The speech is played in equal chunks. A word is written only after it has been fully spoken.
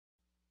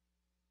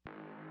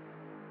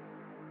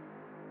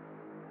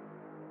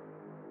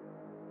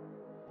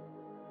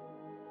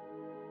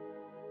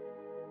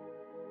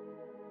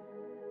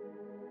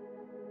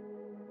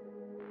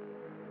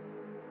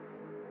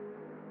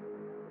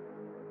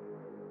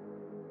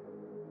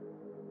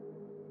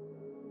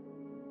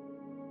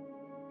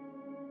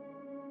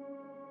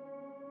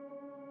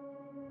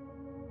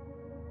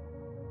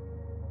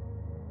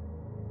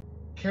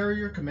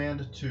Carrier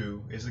Command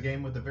 2 is a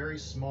game with a very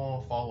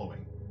small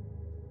following.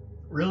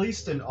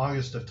 Released in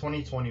August of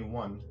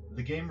 2021,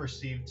 the game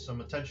received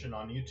some attention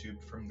on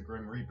YouTube from the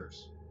Grim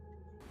Reapers.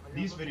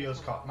 These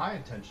videos caught my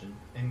attention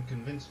and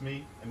convinced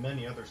me and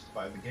many others to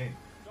buy the game.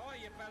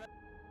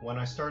 When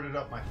I started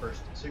up my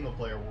first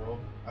single-player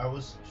world, I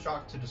was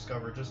shocked to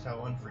discover just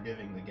how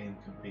unforgiving the game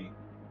could be.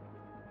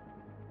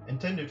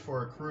 Intended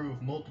for a crew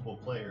of multiple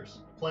players,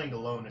 playing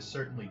alone is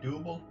certainly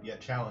doable, yet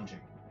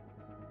challenging.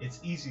 It's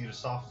easy to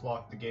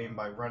soft-lock the game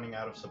by running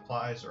out of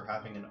supplies or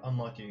having an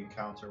unlucky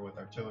encounter with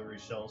artillery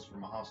shells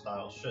from a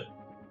hostile ship.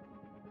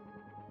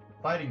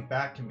 Fighting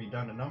back can be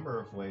done a number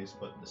of ways,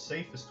 but the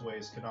safest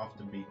ways can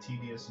often be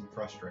tedious and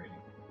frustrating.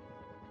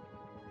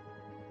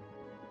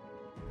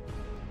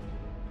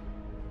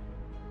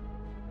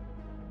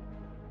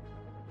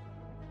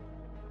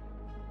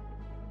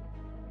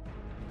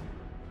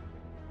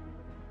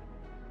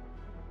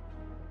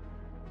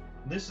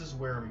 This is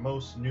where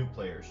most new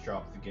players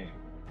drop the game.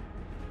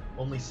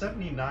 Only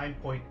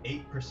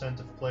 79.8%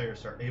 of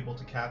players are able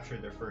to capture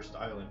their first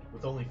island,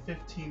 with only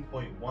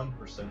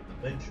 15.1%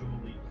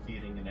 eventually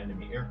defeating an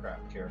enemy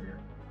aircraft carrier,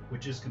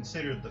 which is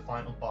considered the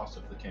final boss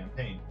of the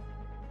campaign.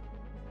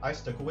 I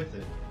stuck with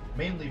it,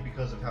 mainly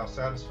because of how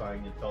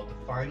satisfying it felt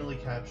to finally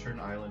capture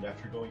an island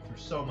after going through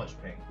so much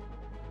pain,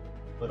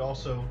 but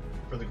also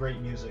for the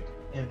great music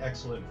and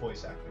excellent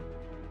voice acting.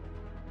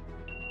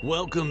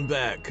 Welcome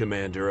back,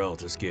 Commander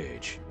Altus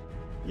Gage.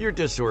 Your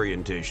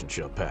disorientation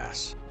shall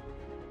pass.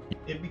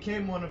 It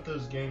became one of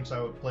those games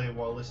I would play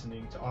while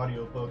listening to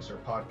audiobooks or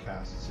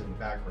podcasts in the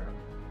background.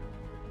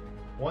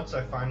 Once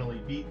I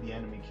finally beat the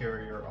enemy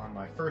carrier on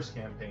my first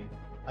campaign,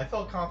 I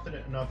felt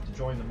confident enough to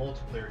join the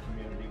multiplayer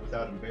community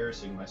without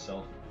embarrassing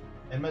myself,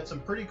 and met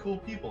some pretty cool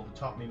people who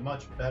taught me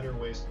much better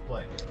ways to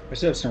play. I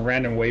still have some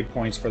random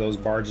waypoints for those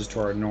barges to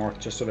our north,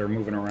 just so they're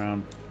moving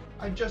around.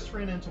 I just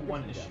ran into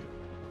one issue.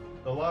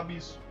 The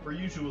lobbies were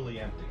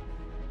usually empty.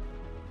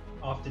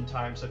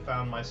 Oftentimes I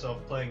found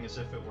myself playing as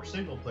if it were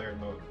single-player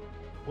mode,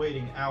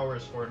 waiting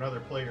hours for another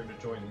player to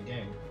join the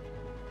game.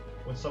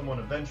 When someone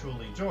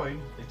eventually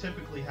joined, they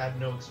typically had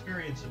no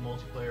experience in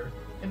multiplayer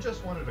and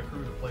just wanted a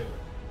crew to play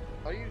with.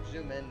 How do you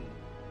zoom in?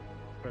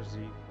 Press Z.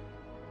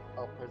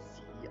 Oh, press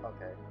Z,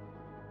 okay.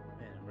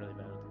 Man, I'm really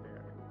bad at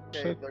the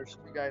bear. Okay, there's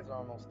two guys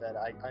almost dead.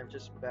 I'm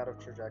just bad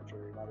of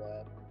trajectory, my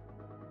bad.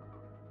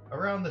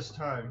 Around this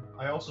time,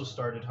 I also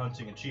started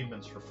hunting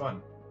achievements for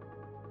fun.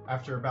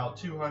 After about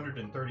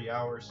 230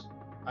 hours,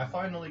 I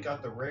finally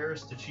got the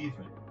rarest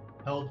achievement,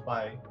 held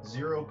by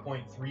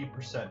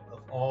 0.3%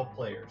 of all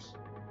players,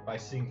 by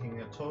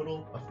sinking a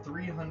total of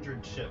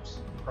 300 ships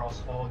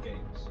across all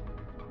games.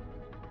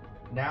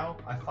 Now,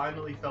 I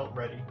finally felt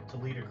ready to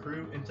lead a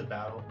crew into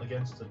battle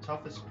against the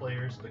toughest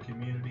players the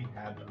community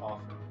had to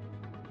offer,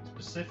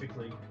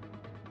 specifically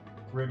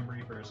Grim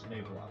Reapers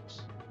Naval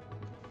Ops.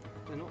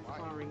 They're not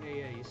firing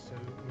AAs, so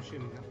I'm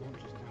assuming that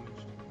launch is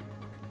damaged.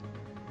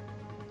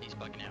 He's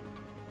bugging out.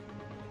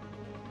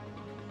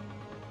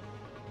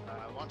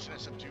 Launch an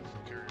SM2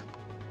 from carrier.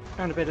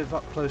 Found a bit of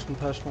up close and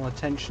personal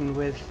attention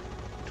with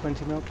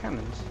 20mm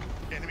cannons.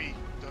 Enemy,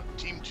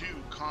 Team 2,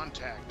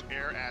 contact,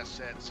 air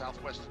asset,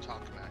 southwest of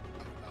Tokamak.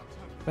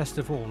 Best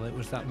of all, it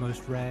was that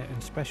most rare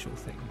and special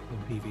thing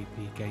in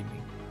PvP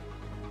gaming.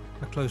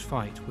 A close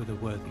fight with a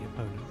worthy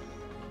opponent.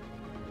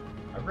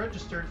 I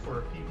registered for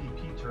a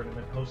PvP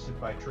tournament hosted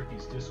by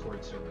Tricky's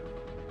Discord server,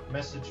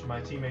 messaged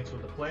my teammates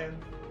with a plan,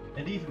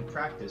 and even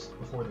practiced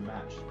before the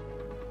match.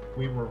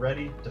 We were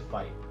ready to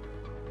fight.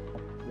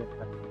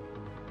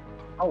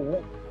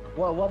 Oh,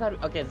 what are...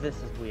 Okay,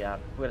 this is weird.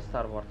 We're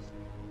Star Wars.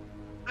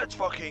 Let's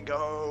fucking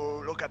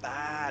go! Look at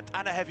that!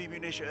 And a heavy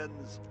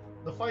munitions!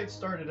 The fight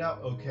started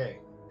out okay.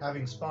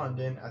 Having spawned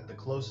in at the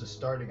closest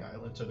starting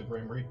island to the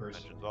Grim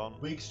Reapers,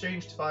 we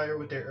exchanged fire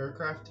with their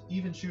aircraft,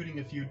 even shooting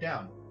a few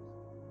down.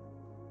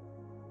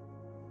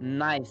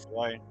 Nice.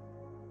 Why?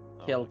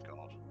 Killed. Oh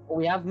my God.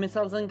 We have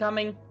missiles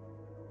incoming.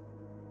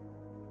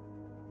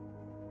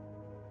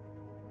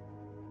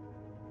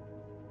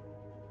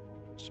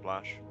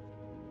 Splash.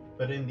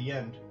 But in the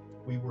end,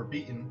 we were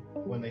beaten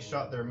when they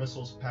shot their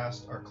missiles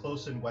past our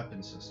close-in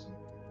weapon system.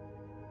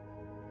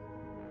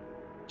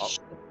 Oh.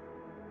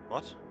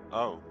 What?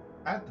 Oh.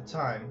 At the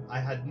time, I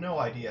had no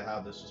idea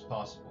how this was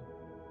possible.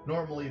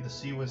 Normally, the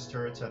Sea-Wiz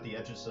turrets at the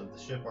edges of the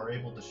ship are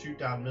able to shoot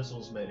down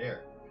missiles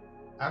mid-air.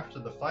 After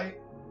the fight,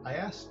 I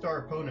asked our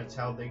opponents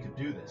how they could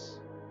do this.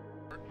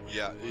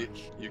 Yeah,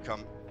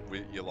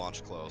 you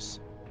launch close.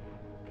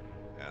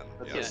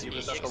 And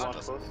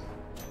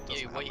Yeah,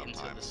 you wait have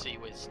until time. the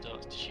Sea-Wiz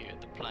starts to shoot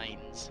at the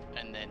planes,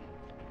 and then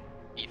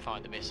you fire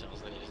the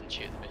missiles, then it doesn't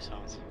shoot the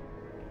missiles.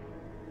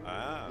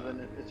 Ah. And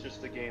then it's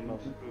just a game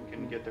of who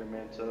can get their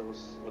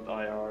mantos with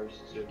IRs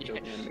to kill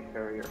the enemy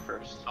carrier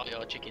first.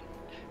 IR chicken.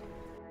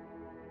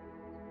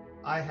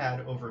 I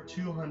had over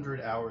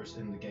 200 hours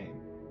in the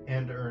game,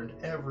 and earned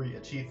every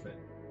achievement,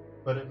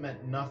 but it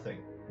meant nothing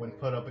when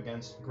put up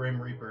against Grim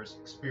Reaper's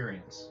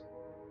experience.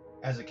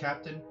 As a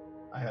captain,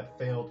 I had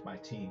failed my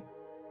team.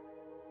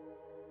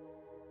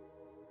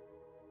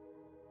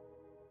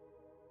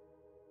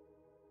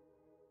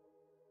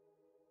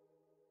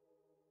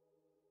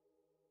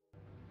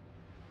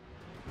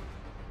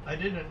 I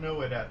didn't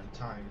know it at the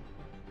time,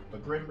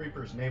 but Grim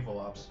Reapers Naval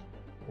Ops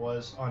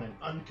was on an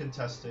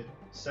uncontested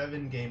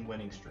 7-game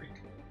winning streak.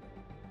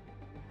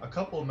 A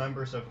couple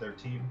members of their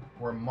team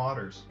were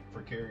modders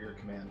for Carrier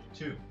Command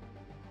 2,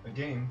 a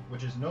game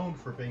which is known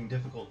for being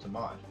difficult to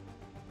mod.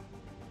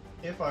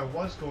 If I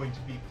was going to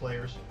beat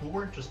players who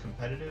weren't just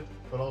competitive,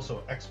 but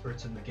also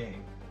experts in the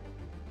game,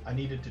 I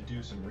needed to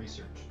do some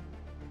research.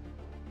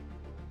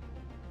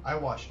 I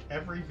watched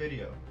every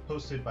video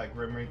posted by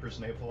Grim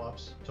Reapers Naval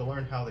Ops to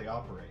learn how they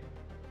operate.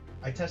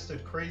 I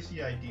tested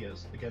crazy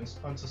ideas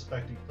against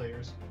unsuspecting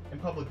players in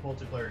public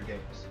multiplayer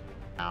games.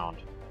 I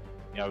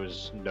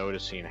was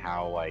noticing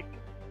how, like,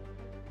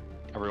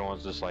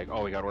 everyone's just like,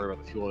 oh, we gotta worry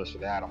about the fuel, this or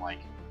that. I'm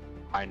like,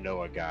 I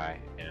know a guy,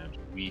 and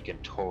we can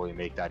totally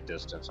make that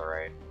distance,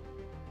 alright?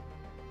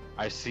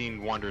 I've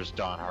seen wonders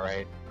done,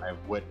 alright? I've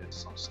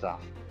witnessed some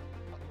stuff.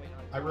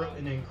 I wrote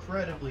an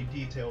incredibly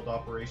detailed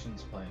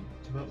operations plan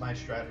to put my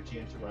strategy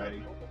into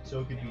writing so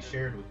it could be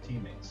shared with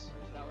teammates.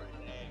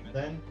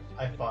 Then,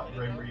 I fought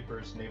Grim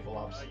Reapers Naval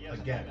Ops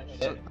again.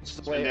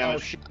 Wait, oh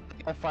shit.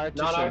 I fired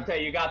too soon.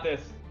 Okay, you got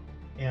this.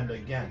 And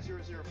again.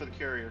 3-0 for the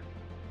carrier.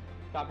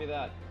 Copy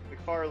that.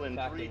 McFarland,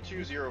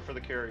 3-2-0 for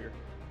the carrier.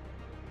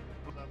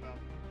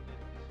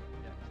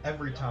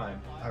 Every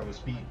time, I was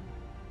beaten.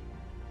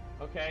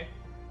 Okay.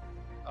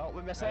 Oh,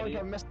 we're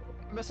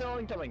missile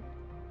incoming.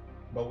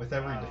 But with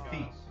every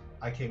defeat,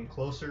 I came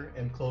closer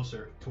and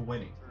closer to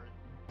winning.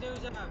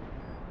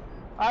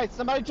 Alright,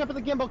 somebody jump in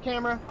the gimbal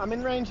camera. I'm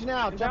in range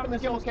now. Jump in the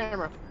gimbal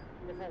camera.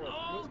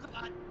 Oh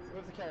god!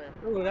 Move the carrier.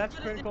 Ooh, that's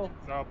critical.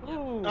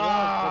 Ooh,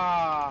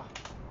 Ah!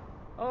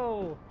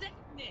 Oh.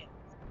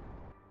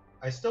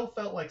 I still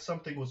felt like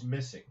something was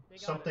missing,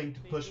 something to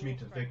push me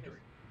to victory.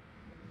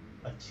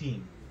 A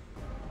team.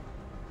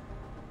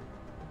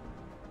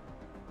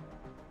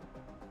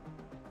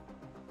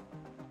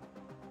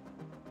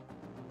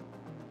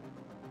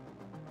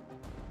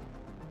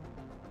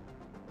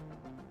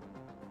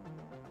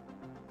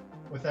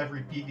 With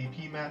every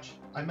PvP match,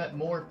 I met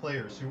more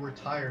players who were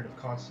tired of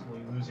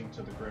constantly losing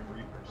to the Grim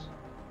Reapers.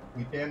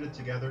 We banded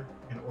together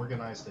and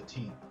organized a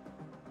team.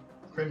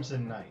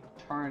 Crimson Knight.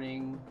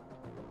 Turning.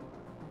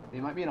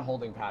 They might be in a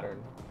holding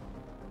pattern.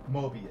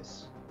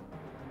 Mobius.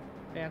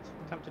 Dance.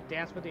 Time to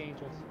dance with the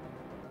angels.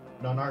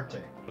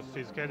 Nonarte.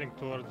 He's getting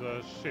toward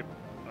the ship.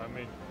 I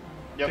mean,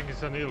 I think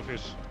it's an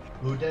eelfish.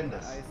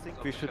 Ludendus. I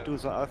think we should do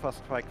the Alpha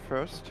Strike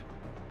first,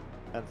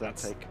 and then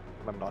take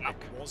Memnonic.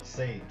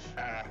 Sage.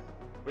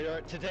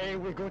 Today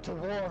we go to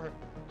war.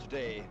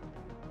 Today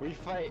we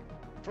fight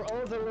for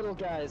all the little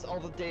guys, all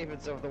the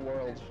Davids of the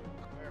world.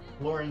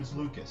 Lawrence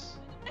Lucas.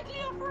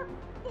 Over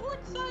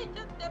port side,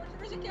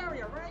 there's a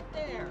carrier right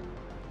there.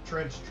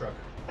 Trench Trucker.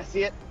 I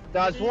see it.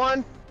 Dodge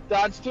 1,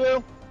 dodge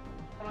 2.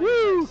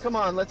 Woo! Come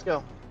on, let's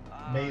go.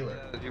 Mailer.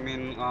 You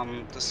mean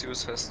the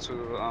Zeus has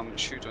to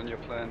shoot on your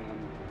plane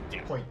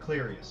and... Point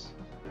Clarius.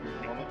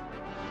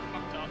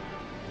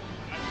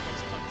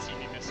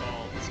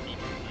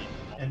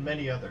 And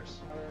many others.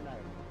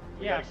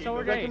 Yeah, so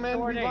are they.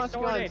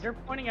 They're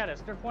pointing at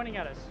us.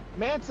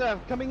 Mansa,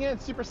 coming in,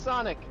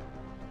 supersonic.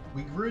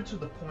 We grew to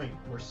the point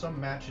where some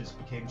matches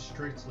became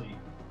strictly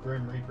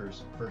Grim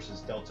Reapers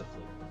versus Delta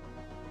Fleet.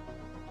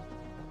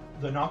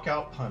 The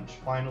knockout punch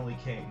finally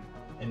came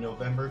in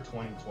November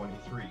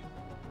 2023.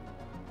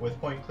 With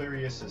Point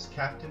Clarius as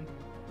captain,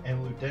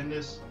 and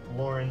Ludendus,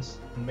 Lawrence,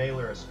 and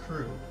Mailer as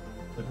crew,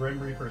 the Grim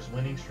Reapers'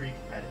 winning streak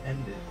had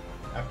ended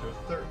after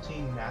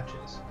 13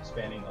 matches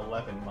spanning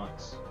 11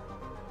 months.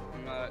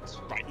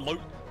 Right,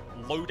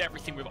 load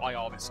everything with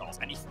IR missiles.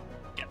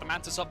 Get the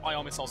Mantis up,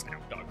 IR missiles now,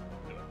 go.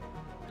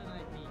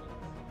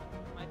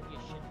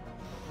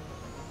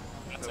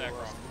 That's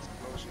aircraft.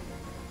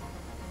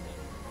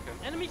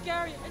 Okay. Enemy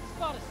carrier, it's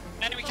spot us.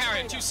 Enemy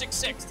carrier,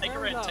 266, take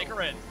her in. It's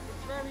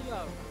very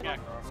low.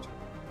 Aircraft.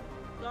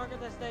 Target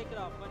has taken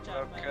off, watch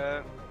out, Okay.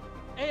 man.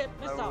 Hey,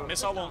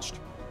 Missile launched.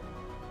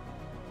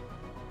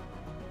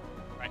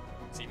 Right,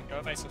 see, go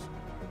evasive.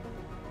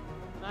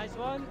 Nice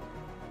one.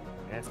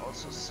 Yes.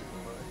 Also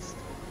synchronized.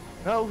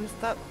 No, who's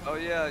that? Oh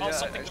yeah, yeah.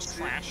 Something just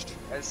crashed.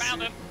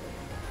 Found him.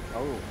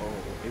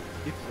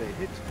 If they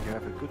hit, you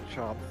have a good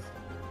chance.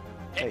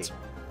 Hit. Hey,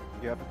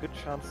 you have a good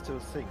chance to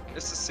sink.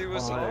 Is the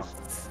Zeus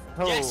off?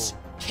 Yes,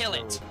 kill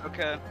it.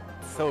 Okay.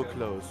 So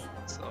close.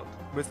 So.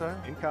 Missile,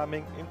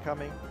 incoming.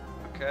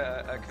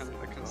 Okay, I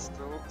can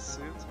still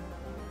see it.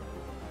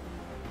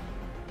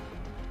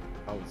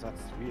 Oh,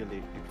 that's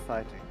really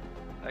exciting.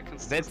 I can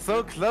still That's see so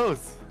it.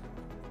 close!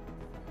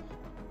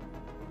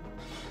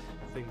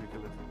 I think we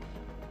kill it.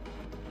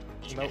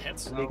 No,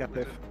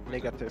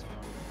 negative.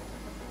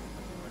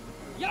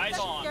 Yep, Eyes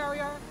that's on. the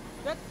carrier.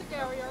 That's the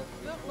carrier.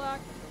 Good luck.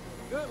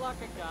 Good luck,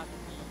 I got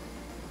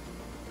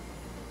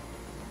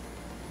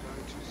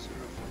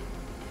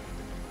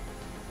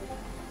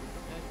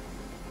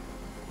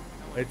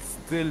It's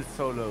still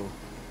so low.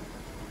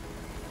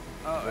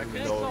 Oh, okay.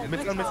 Missile.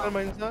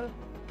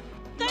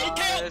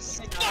 Nice.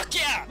 Fuck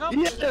yeah! Nope.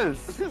 Yes!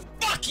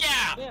 Fuck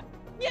yeah!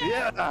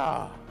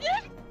 Yeah!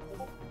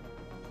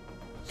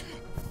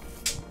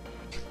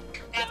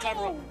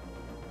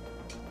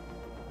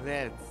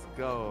 Let's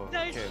go.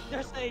 Okay.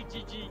 Just say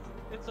GG.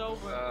 It's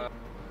over.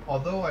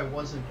 Although I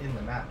wasn't in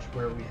the match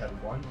where we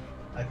had won,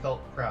 I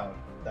felt proud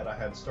that I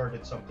had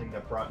started something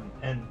that brought an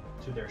end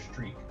to their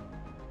streak.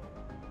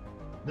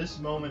 This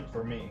moment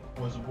for me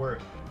was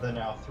worth the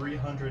now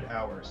 300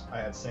 hours I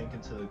had sank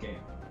into the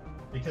game,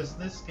 because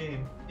this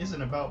game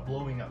isn't about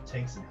blowing up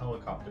tanks and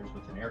helicopters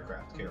with an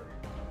aircraft carrier.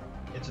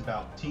 It's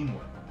about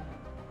teamwork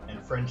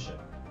and friendship.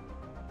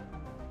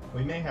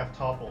 We may have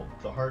toppled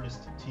the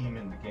hardest team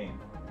in the game,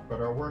 but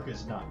our work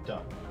is not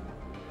done.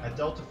 At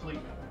Delta Fleet,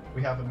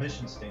 we have a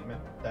mission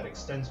statement that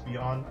extends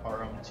beyond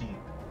our own team.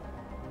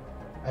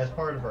 As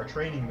part of our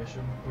training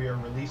mission, we are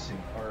releasing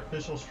our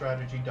official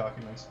strategy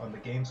documents on the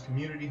game's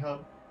community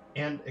hub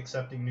and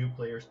accepting new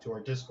players to our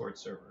Discord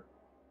server.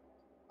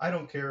 I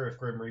don't care if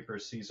Grim Reaper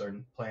sees our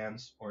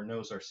plans or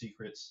knows our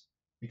secrets,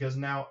 because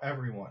now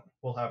everyone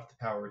will have the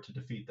power to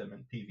defeat them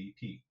in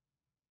PvP.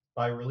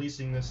 By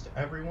releasing this to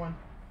everyone,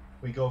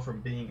 we go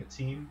from being a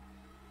team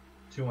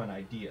to an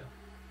idea,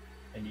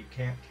 and you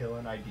can't kill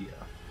an idea.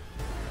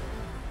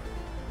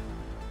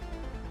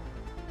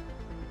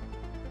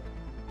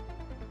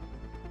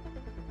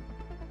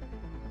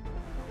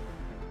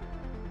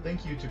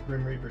 Thank you to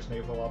Grim Reapers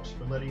Naval Ops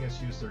for letting us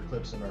use their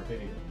clips in our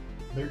video.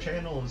 Their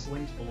channel is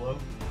linked below,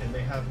 and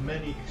they have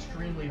many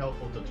extremely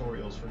helpful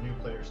tutorials for new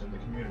players in the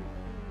community.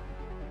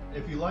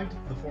 If you liked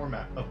the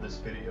format of this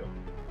video,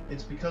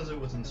 it's because it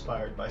was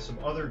inspired by some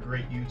other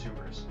great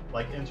YouTubers,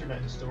 like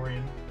Internet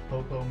Historian,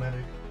 Popo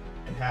Medic,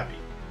 and Happy.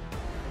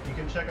 You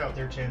can check out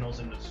their channels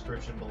in the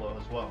description below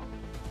as well.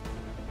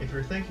 If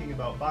you're thinking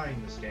about buying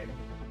this game,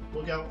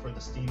 look out for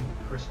the Steam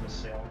Christmas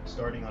sale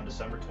starting on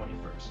December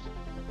 21st.